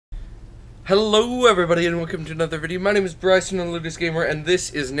Hello everybody and welcome to another video. My name is Bryson, the Ludus Gamer, and this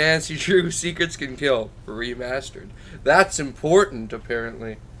is Nancy Drew Secrets Can Kill Remastered. That's important,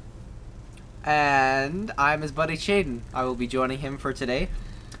 apparently. And I'm his buddy Shaden. I will be joining him for today.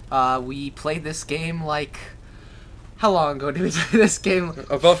 We played this game like... How long ago did we play this game?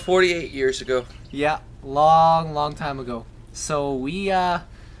 About 48 years ago. Yeah, long time ago. So we've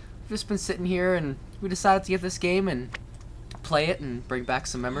just been sitting here and we decided to get this game and play it and bring back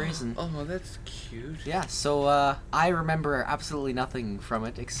some memories. And oh, that's cute. yeah, so I remember absolutely nothing from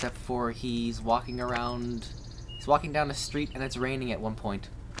it except for he's walking down the street and it's raining at one point.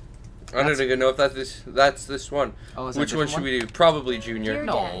 I don't even know if that's this one. Oh, is Which one should we do? Probably Junior.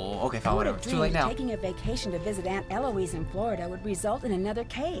 No, okay, fine, whatever. It's too late now. Taking a vacation to visit Aunt Eloise in Florida would result in another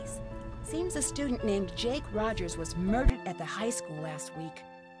case. Seems a student named Jake Rogers was murdered at the high school last week.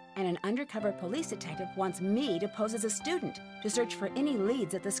 And an undercover police detective wants me to pose as a student to search for any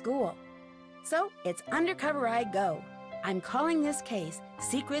leads at the school. So, it's undercover I go. I'm calling this case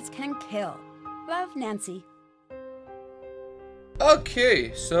Secrets Can Kill. Love, Nancy.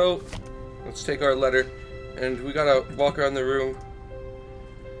 Okay, so let's take our letter and we gotta walk around the room.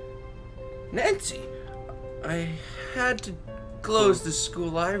 Nancy, I had to close the school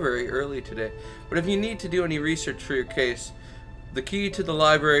library early today, but if you need to do any research for your case, the key to the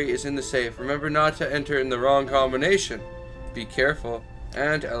library is in the safe. Remember not to enter in the wrong combination. Be careful.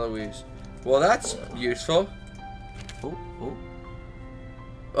 And Eloise. Well, that's useful.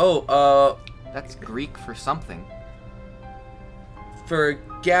 That's Greek for something. For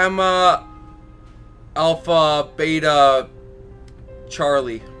Gamma, Alpha, Beta,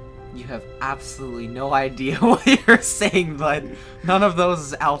 Charlie. You have absolutely no idea what you're saying, bud. None of those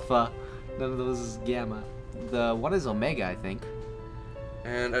is Alpha. None of those is Gamma. The one is Omega, I think.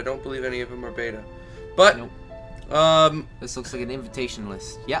 And I don't believe any of them are Beta. But, nope. This looks like an invitation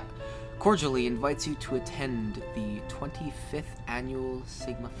list. Yeah. Cordially invites you to attend the 25th annual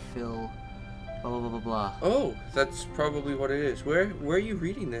Sigma Phil blah blah blah blah blah. Oh, that's probably what it is. Where are you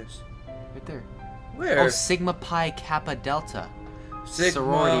reading this? Right there. Where? Oh, Sigma Pi Kappa Delta.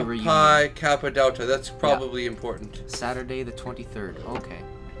 Sorority Sigma reunion. Pi Kappa Delta. That's probably important. Saturday the 23rd. Okay.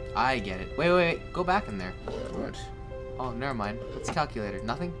 I get it. Wait. Go back in there. What? Oh, never mind. What's the calculator?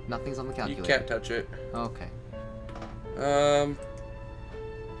 Nothing? Nothing's on the calculator. You can't touch it. Okay.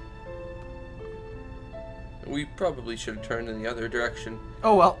 We probably should have turned in the other direction.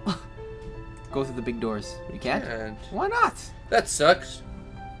 Oh well. Go through the big doors. You can't? Why not? That sucks.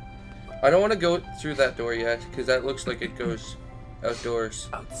 I don't want to go through that door yet, because that looks like it goes outdoors.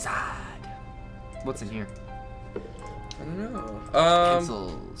 Outside. What's in here? I don't know.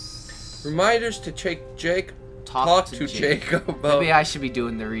 Pencils. Reminders to Jake. Talk to Jake about... Maybe I should be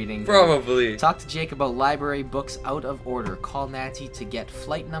doing the reading. Probably. Talk to Jake about library books out of order. Call Nancy to get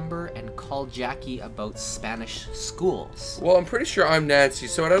flight number, and call Jackie about Spanish schools. Well, I'm pretty sure I'm Nancy,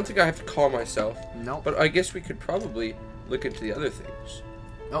 so I don't think I have to call myself. Nope. But I guess we could probably look into the other things.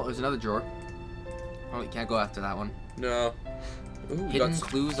 Oh, there's another drawer. Oh, you can't go after that one. No. Ooh, Hidden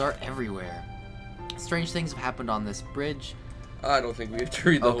clues are everywhere. Strange things have happened on this bridge. I don't think we have to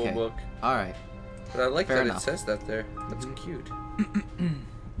read the whole book. Alright. But I like Fair that enough. it says that there. That's cute.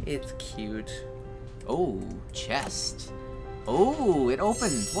 It's cute. Oh, chest. Oh, it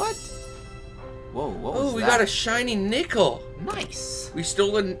opened. What? Whoa, what was Oh, we that? got a shiny nickel. Nice. We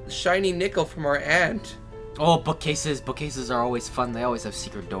stole a shiny nickel from our aunt. Oh, bookcases. Bookcases are always fun. They always have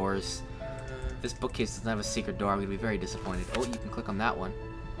secret doors. If this bookcase doesn't have a secret door, I'm going to be very disappointed. Oh, you can click on that one.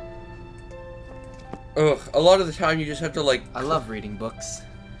 Ugh, a lot of the time you just have to like... I love reading books.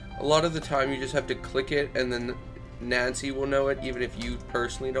 A lot of the time you just have to click it and then Nancy will know it even if you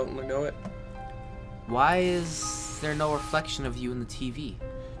personally don't know it. Why is there no reflection of you in the TV?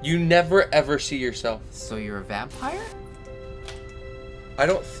 You never ever see yourself. So you're a vampire? I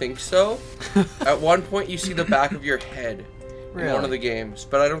don't think so. At one point you see the back of your head in one of the games,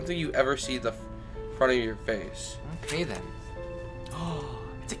 but I don't think you ever see the front of your face. Okay then. Oh,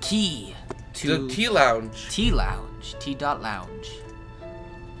 it's a key The to tea lounge. Tea lounge. T.lounge.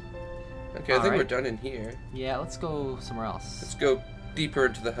 Okay, I think we're done in here. Yeah, let's go somewhere else. Let's go deeper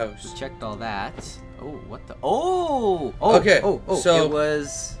into the house. We checked all that. Oh, what the? Oh! Okay, Oh, so it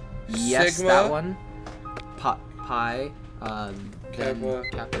was... Yes, Sigma, that one. Pi, then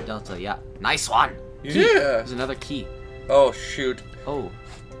Kappa Delta, yeah. Nice one! Yeah! There's another key. Oh, shoot. Oh.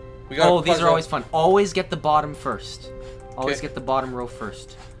 We got These are always fun. Always get the bottom first. Always get the bottom row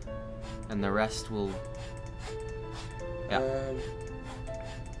first. And the rest will... Yeah.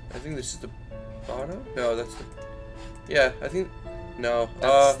 I think this is the bottom? No, that's the... Yeah, I think... No.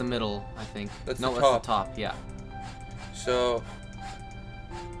 That's the middle, I think. That's no, the that's top. the top, yeah. So...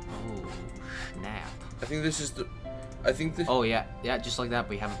 Oh, snap. I think this is the... I think this... Oh, yeah. Yeah, just like that,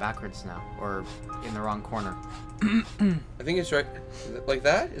 but you have it backwards now. Or in the wrong corner. I think it's right. Like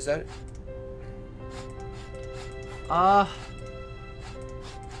that? Is that... I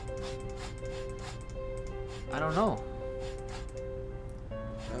don't know.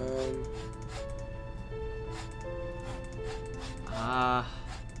 I'd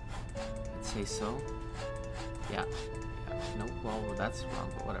say so. Yeah. No, well, that's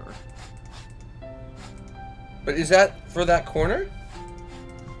wrong, but whatever. But is that for that corner?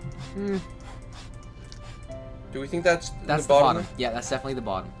 Hmm. Do we think that's That's the bottom? Yeah, that's definitely the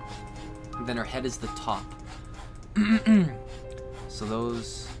bottom. And then her head is the top. So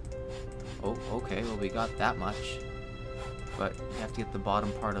those... Oh, okay, well we got that much. But you have to get the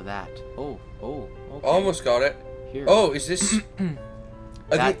bottom part of that. Oh, okay. Almost got it. Here. Oh, is this...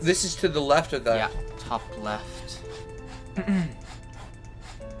 I think this is to the left of that. Yeah, top left.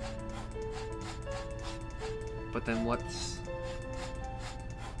 But then what's...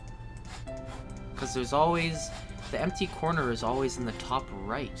 Because there's always... The empty corner is always in the top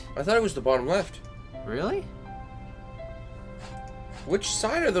right. I thought it was the bottom left. Really? Which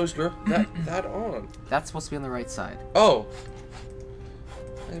side are those that on? That's supposed to be on the right side. Oh.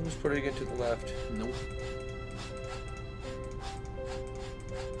 I was putting it to the left. Nope.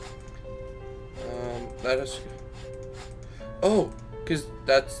 That is... Oh, because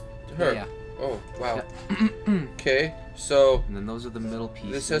that's her. Yeah. Oh, wow. Okay, so... And then those are the middle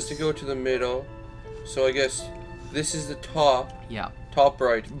pieces. This has to go to the middle. So I guess this is the top. Yeah. Top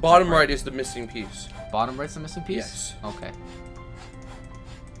right. Bottom right is the missing piece. Bottom right's the missing piece? Yes. Okay.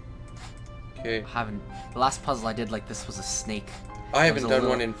 Okay. The last puzzle I did like this was a snake. I haven't done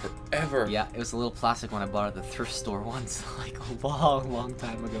one in forever. Yeah, it was a little plastic one I bought at the thrift store once, like a long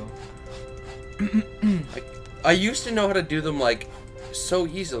time ago. I used to know how to do them like so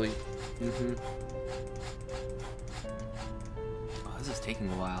easily. Mm-hmm. Oh, this is taking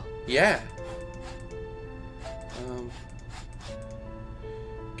a while. Yeah.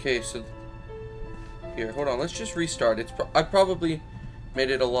 Okay, so here, hold on. Let's just restart. I probably made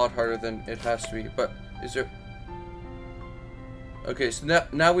it a lot harder than it has to be. But is there? Okay, so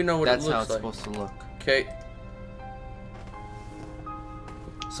now we know what it looks like. That's how it's supposed to look. Okay.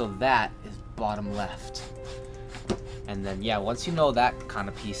 So that is bottom left. And then, yeah, once you know that kind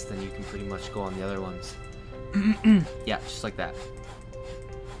of piece, then you can pretty much go on the other ones. Yeah, just like that.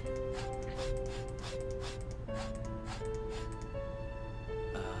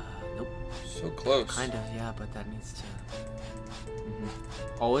 Nope. So close. Kind of, yeah, but that needs to...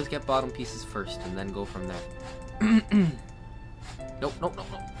 Always get bottom pieces first, and then go from there. Nope.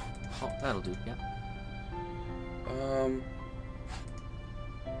 Oh, that'll do, yeah. Oh,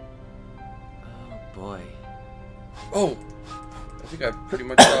 boy. Oh! I think I pretty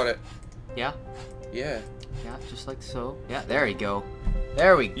much got it. Yeah? Yeah. Yeah, just like so. Yeah, there we go.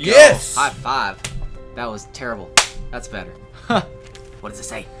 There we go. Yes! High five. That was terrible. That's better. What does it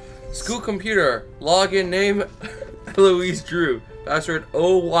say? School computer. Login name Eloise Drew. Password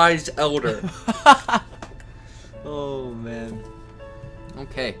Wise Elder. Oh, man.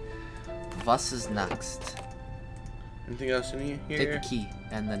 Okay. Bus is next. Anything else in here? Take the key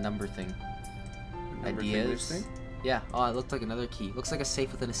and the number thing. Ideas? Thing? Yeah. Oh, it looked like another key. Looks like a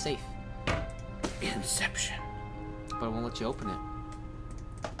safe within a safe. Inception. But it won't let you open it.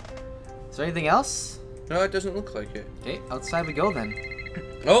 Is there anything else? No, it doesn't look like it. Okay, outside we go then.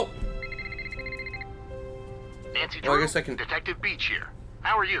 Oh! Nancy Well, I Drew, guess I can... Detective Beach here.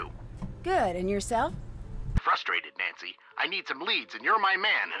 How are you? Good, and yourself? Frustrated, Nancy. I need some leads, and you're my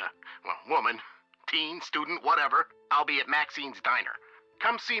man. Well, woman, teen, student, whatever. I'll be at Maxine's Diner.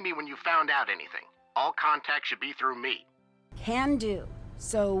 Come see me when you found out anything. All contact should be through me. Can do.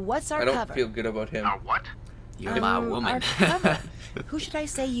 So what's our I don't cover? feel good about him. Our what? You're my woman. Our cover. Who should I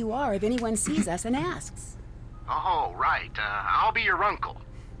say you are if anyone sees us and asks? Oh, right. I'll be your uncle.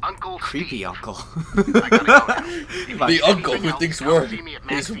 Uncle Creepy Steve. uncle. I gotta go now. If you The need uncle anything who else, thinks come we're see me at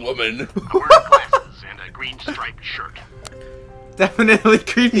his Maxine's. woman. I'm wearing glasses and a green striped shirt. Definitely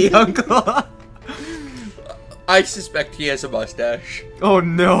creepy uncle. I suspect he has a mustache. Oh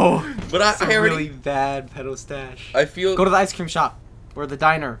no. But It's a I already... really bad pedo stash. I feel... Go to the ice cream shop. Or the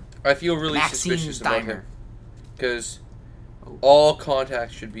diner. I feel really Maxine's suspicious about him. Diner. Because all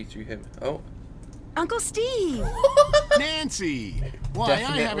contacts should be through him. Oh. Uncle Steve! Nancy! Why,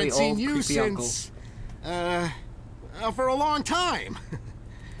 Definitely I haven't seen old you creepy since... for a long time.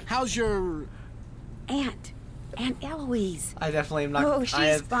 How's your... Aunt Eloise. I definitely am not. Oh, she's I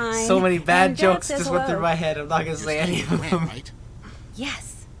have fine. so many bad And Dad jokes says just went through hello. my head. I'm not gonna say any of Went, them. right?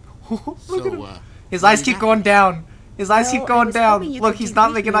 Yes. Look at him. So, His eyes keep going down. His eyes keep Well, I going was down. hoping you Look, could he's not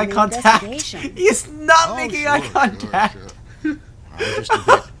debrief making me eye on the contact. investigation. He's not Oh, making sure, eye contact. Sure. I'm just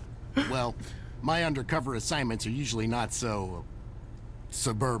a bit. Well, my undercover assignments are usually not so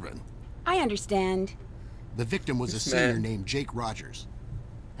suburban. I understand. The victim was a This senior man. named Jake Rogers.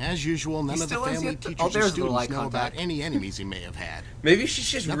 As usual, none He of the still has family yet to- teachers oh, or there's a little students eye know about contact. any enemies he may have had. Maybe she's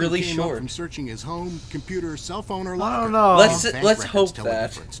just Nothing really came up short. from searching his home, computer, cell phone, or I locker. don't know. Let's Bank let's records hope tell a that.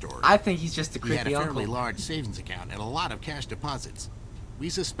 different story. I think he's just a He had creepy a fairly uncle. large savings account and a lot of cash deposits. We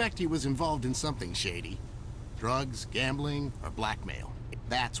suspect he was involved in something shady. Drugs, gambling, or blackmail.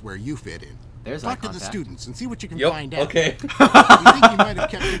 That's where you fit in. There's eye Talk to the contact. students and see what you can Yep. find out. Okay. We think he might have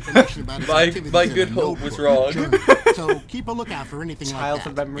kept information about his My activities in good a hope was notebook. wrong. Sure. So keep a lookout for anything Childhood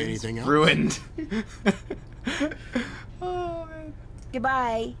like that. memories Anything else? ruined. Oh, man.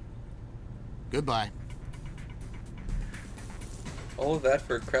 Goodbye. Goodbye. All of that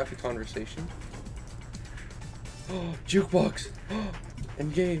for a crappy conversation. Oh, jukebox.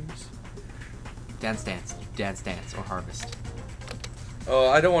 And games. Dance, dance, dance, dance, or harvest. Oh,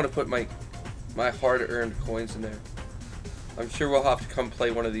 I don't want to put my hard-earned coins in there. I'm sure we'll have to come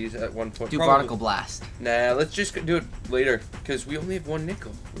play one of these at one point. Do Probably- Barnacle Blast. Nah, let's just do it later because we only have one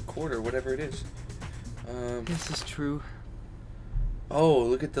nickel, or quarter, whatever it is. This is true. Oh,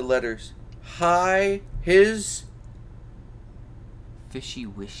 look at the letters. Hi, his, Fishy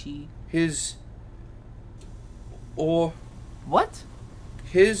wishy. or, What?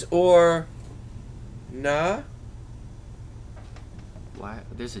 his or, nah. Why?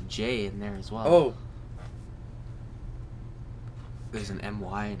 There's a J in there as well. Oh, There's an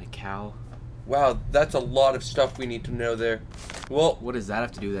MY and a cow. wow, that's a lot of stuff we need to know there. Well, What does that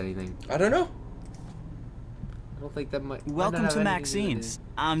have to do with anything? I don't know. I don't think that might. Welcome not to have anything do with Maxine's.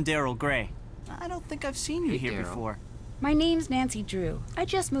 I'm Daryl Gray. I don't think I've seen you Hey, here Daryl. before. My name's Nancy Drew. I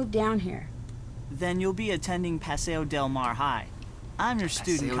just moved down here. Then you'll be attending Paseo Del Mar High. I'm your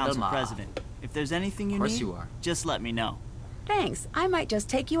student Paseo del council Mar. president. If there's anything you Of course need, you are. just let me know. Thanks. I might just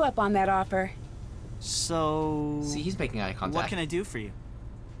take you up on that offer. So, it. See, he's making eye contact. what can I do for you?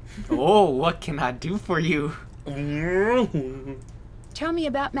 Oh, what can I do for you? Tell me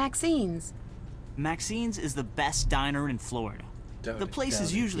about Maxine's. Maxine's is the best diner in Florida. The place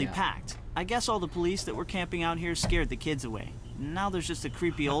is usually yeah. packed. I guess all the police that were camping out here scared the kids away. Now there's just a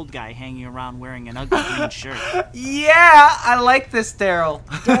creepy old guy hanging around wearing an ugly green shirt. Yeah, I like this, Daryl.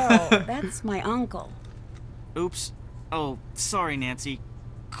 Daryl, that's my uncle. Oops. Oh, sorry, Nancy.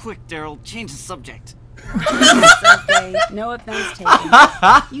 Quick, Daryl, change the subject. Okay, no offense taken.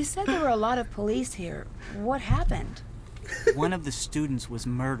 You said there were a lot of police here. What happened? One of the students was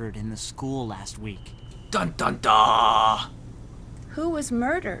murdered in the school last week. Dun dun dun. Who was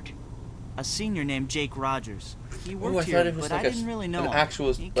murdered? A senior named Jake Rogers. He worked I here, thought it was but like I a didn't really know an him.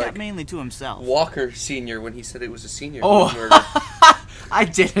 actual, He like, kept mainly to himself. Walker Senior when he said it was a senior. Oh, who was murdered. I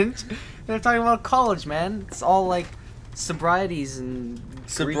didn't. They're talking about college, man. It's all like sobrieties and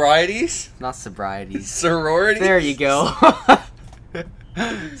Sobrieties? not sobrieties. Sororities? There you go.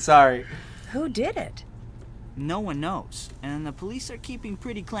 Sorry. Who did it? No one knows, and the police are keeping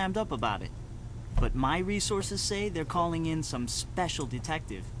pretty clammed up about it. But my resources say they're calling in some special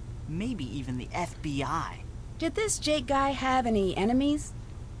detective, maybe even the FBI. Did this Jake guy have any enemies?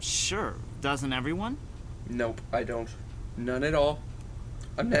 Sure, doesn't everyone? Nope, I don't. None at all.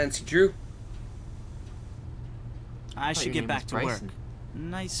 I'm Nancy Drew. I thought should your get name back was to work. Bryson.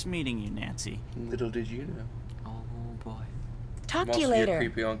 Nice meeting you, Nancy. Little did you know. Oh boy. Talk I'm to you also your later.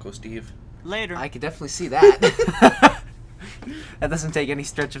 creepy Uncle Steve. Later. I could definitely see that. That doesn't take any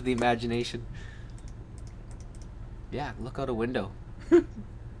stretch of the imagination. Yeah, look out a window.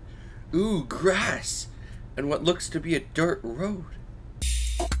 Ooh, grass! And what looks to be a dirt road.